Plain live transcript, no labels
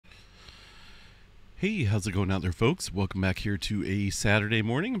Hey, how's it going out there, folks? Welcome back here to a Saturday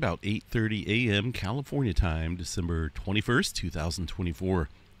morning, about 8:30 a.m. California time, December 21st, 2024.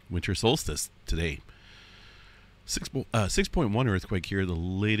 Winter solstice today. 6.1 earthquake here, the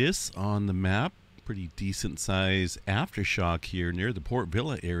latest on the map. Pretty decent size aftershock here near the Port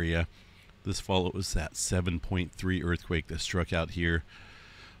Villa area. This follows that 7.3 earthquake that struck out here,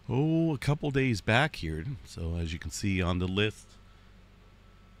 a couple days back here. So as you can see on the list,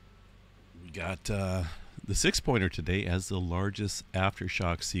 we got the 6-pointer today as the largest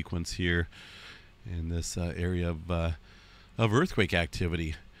aftershock sequence here in this area of earthquake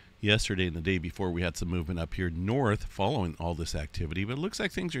activity. Yesterday and the day before, we had some movement up here north following all this activity, but it looks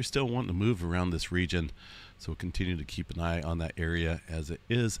like things are still wanting to move around this region. So we'll continue to keep an eye on that area as it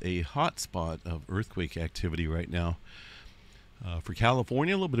is a hot spot of earthquake activity right now. For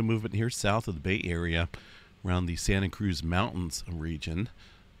California, a little bit of movement here south of the Bay Area around the Santa Cruz Mountains region.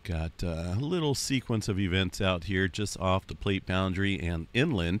 Got a little sequence of events out here just off the plate boundary and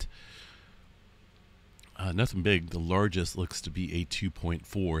inland. Nothing big. The largest looks to be a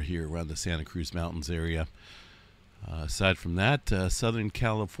 2.4 here around the Santa Cruz Mountains area. Aside from that, Southern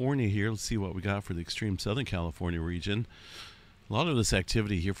California here. Let's see what we got for the extreme Southern California region. A lot of this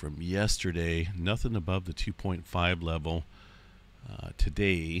activity here from yesterday. Nothing above the 2.5 level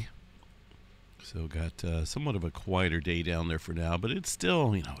today. So got somewhat of a quieter day down there for now, but it's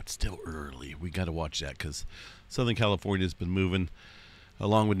still, it's still early. We got to watch that because Southern California has been moving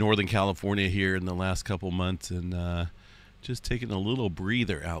along with Northern California here in the last couple months, and just taking a little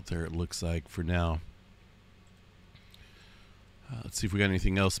breather out there, it looks like, for now. Let's see if we got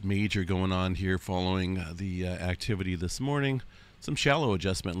anything else major going on here following the activity this morning. Some shallow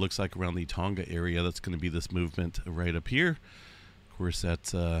adjustment looks like around the Tonga area. That's going to be this movement right up here. Of course,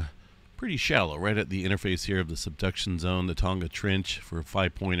 that's pretty shallow, right at the interface here of the subduction zone, the Tonga Trench, for a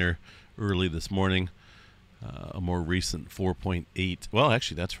 5-pointer early this morning. A more recent 4.8. Well,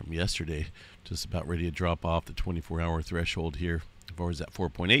 actually, that's from yesterday. Just about ready to drop off the 24-hour threshold here as far as that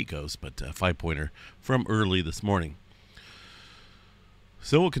 4.8 goes, but 5-pointer from early this morning.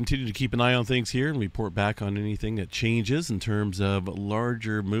 So we'll continue to keep an eye on things here and report back on anything that changes in terms of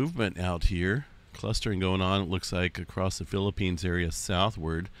larger movement out here. Clustering going on, it looks like, across the Philippines area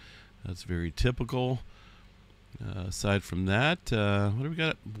southward. That's very typical. Aside from that, what do we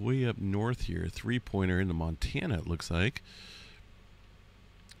got way up north here? 3-pointer into Montana, it looks like.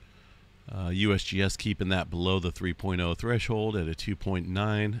 USGS keeping that below the 3.0 threshold at a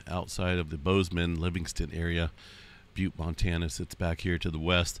 2.9 outside of the Bozeman, Livingston area. Butte, Montana sits back here to the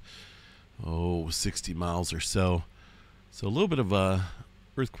west. 60 miles or so. So a little bit of a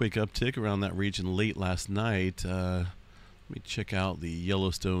earthquake uptick around that region late last night. Let me check out the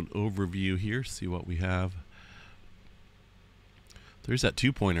Yellowstone overview here, see what we have. There's that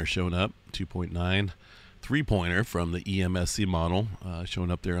 2-pointer showing up, 2.9. 3-pointer from the EMSC model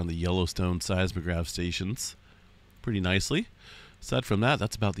showing up there on the Yellowstone seismograph stations pretty nicely. Aside from that,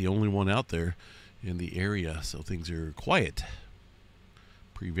 that's about the only one out there in the area, so things are quiet.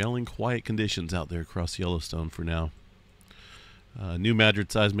 Prevailing quiet conditions out there across Yellowstone for now. New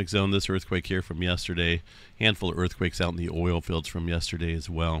Madrid seismic zone, this earthquake here from yesterday. Handful of earthquakes out in the oil fields from yesterday as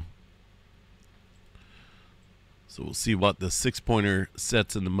well. So we'll see what the 6-pointer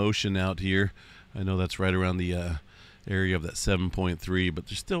sets into motion out here. I know that's right around the area of that 7.3, but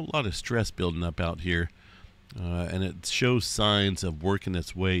there's still a lot of stress building up out here. And it shows signs of working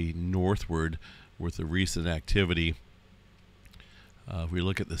its way northward with the recent activity. If we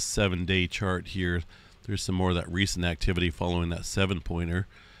look at the 7-day chart here, there's some more of that recent activity following that 7-pointer.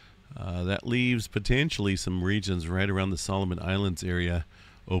 That leaves potentially some regions right around the Solomon Islands area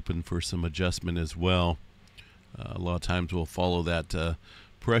open for some adjustment as well. A lot of times we'll follow that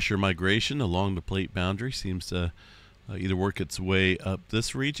pressure migration along the plate boundary. Seems to either work its way up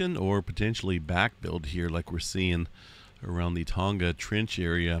this region or potentially back build here like we're seeing around the Tonga Trench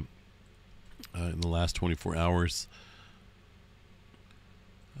area in the last 24 hours.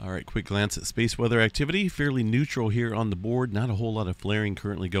 All right, quick glance at space weather activity. Fairly neutral here on the board. Not a whole lot of flaring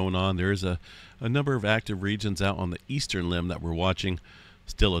currently going on. There is a number of active regions out on the eastern limb that we're watching.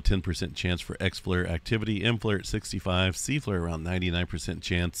 Still a 10% chance for X-flare activity. M-flare at 65. C-flare around 99%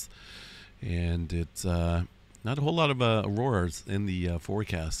 chance. And it's not a whole lot of auroras in the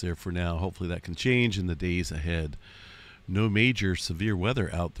forecast there for now. Hopefully that can change in the days ahead. No major severe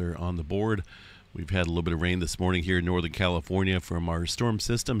weather out there on the board. We've had a little bit of rain this morning here in Northern California from our storm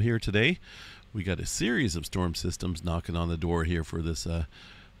system here today. We got a series of storm systems knocking on the door here for this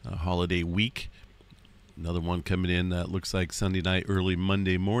holiday week. Another one coming in looks like Sunday night, early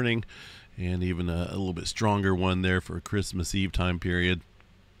Monday morning, and even a little bit stronger one there for a Christmas Eve time period.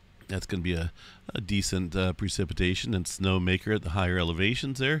 That's going to be a decent precipitation and snow maker at the higher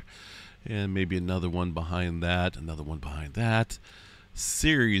elevations there. And maybe another one behind that, another one behind that.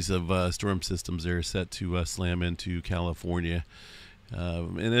 Series of storm systems there set to slam into California.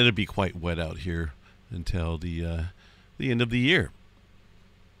 And it'll be quite wet out here until the end of the year,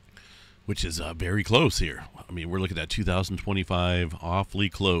 which is very close here. I mean, we're looking at 2025, awfully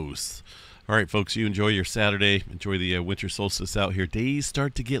close. All right, folks, you enjoy your Saturday. Enjoy the winter solstice out here. Days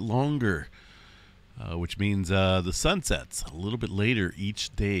start to get longer, which means the sun sets a little bit later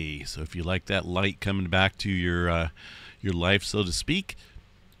each day. So if you like that light coming back to your life, so to speak,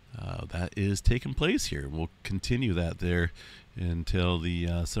 that is taking place here. We'll continue that there until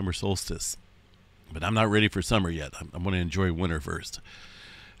the summer solstice. But I'm not ready for summer yet. I'm going to enjoy winter first.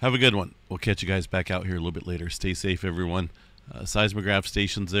 Have a good one. We'll catch you guys back out here a little bit later. Stay safe, everyone. Seismograph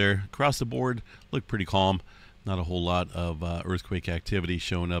stations there across the board look pretty calm. Not a whole lot of earthquake activity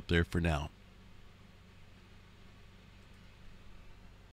showing up there for now.